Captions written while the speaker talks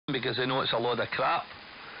because they know it's a load of crap.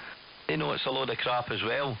 They know it's a load of crap as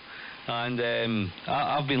well. And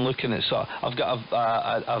I've been looking at, so I've got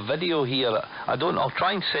a video here. I'll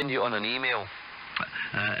try and send you on an email.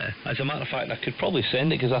 As a matter of fact, I could probably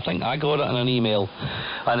send it because I think I got it in an email,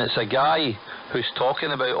 and it's a guy who's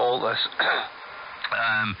talking about all this,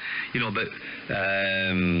 you know, about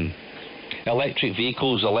electric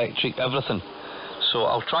vehicles, electric everything. So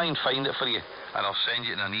I'll try and find it for you, and I'll send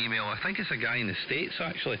you in an email. I think it's a guy in the States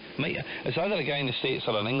actually. It's either a guy in the States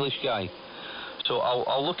or an English guy. So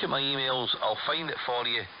I'll look at my emails, I'll find it for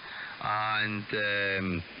you,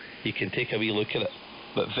 and you can take a wee look at it.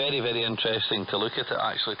 But very, very interesting to look at it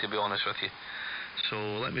actually, to be honest with you. So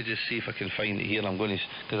let me just see if I can find it here. I'm going to,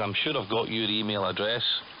 because I'm sure I've got your email address.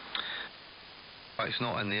 It's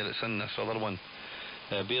not in there, it's in this other one.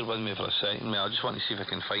 Bear with me for a second, mate. I just want to see if I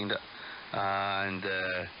can find it. And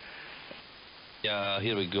yeah,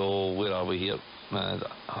 here we go. Where are we here?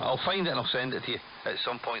 I'll find it and I'll send it to you at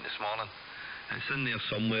some point this morning. It's in there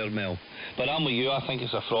somewhere, Mel. But I'm with you. I think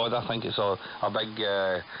it's a fraud. I think it's a big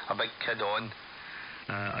kid on.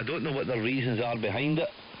 I don't know what the reasons are behind it,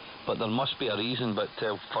 but there must be a reason. But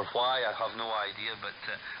for why, I have no idea. But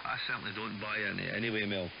I certainly don't buy it anyway,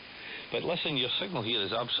 Mel. But listen, your signal here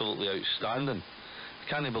is absolutely outstanding. I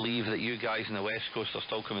can't believe that you guys in the West Coast are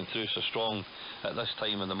still coming through so strong at this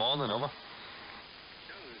time in the morning, over.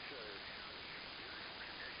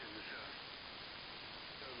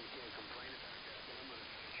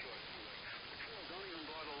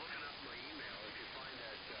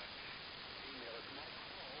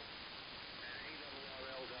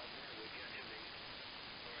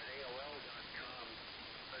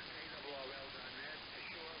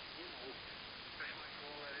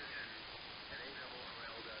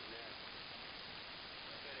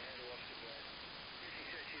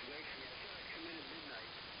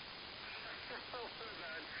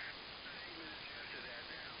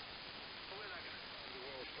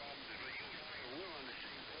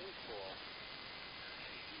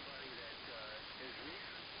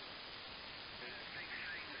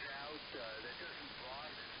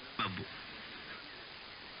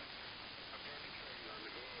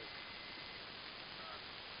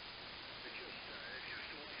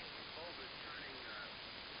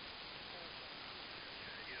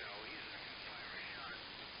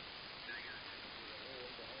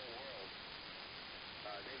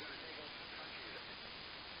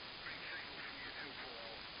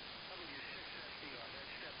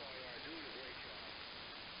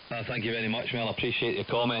 Thank you very much, Mel. I appreciate your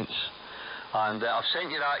comments. And I've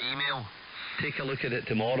sent you that email. Take a look at it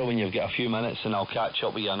tomorrow when you've got a few minutes, and I'll catch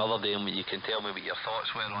up with you another day and you can tell me what your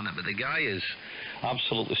thoughts were on it. But the guy is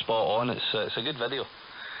absolutely spot on. It's a good video,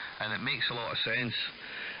 and it makes a lot of sense.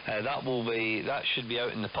 That should be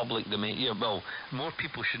out in the public domain. Yeah, well, more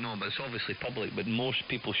people should know, but it's obviously public, but most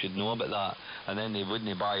people should know about that, and then they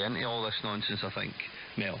wouldn't buy into all this nonsense, I think,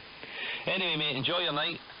 Mel. Anyway, mate, enjoy your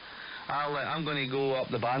night. I'm going to go up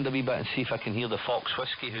the band a wee bit and see if I can hear the Fox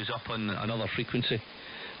Whiskey, who's up on another frequency.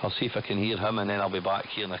 I'll see if I can hear him, and then I'll be back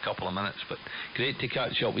here in a couple of minutes. But great to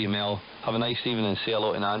catch up with you, Mel. Have a nice evening and say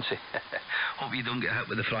hello to Nancy. Hope you don't get hit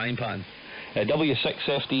with the frying pan.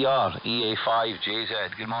 W6FDR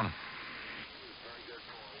EA5JZ. Good morning.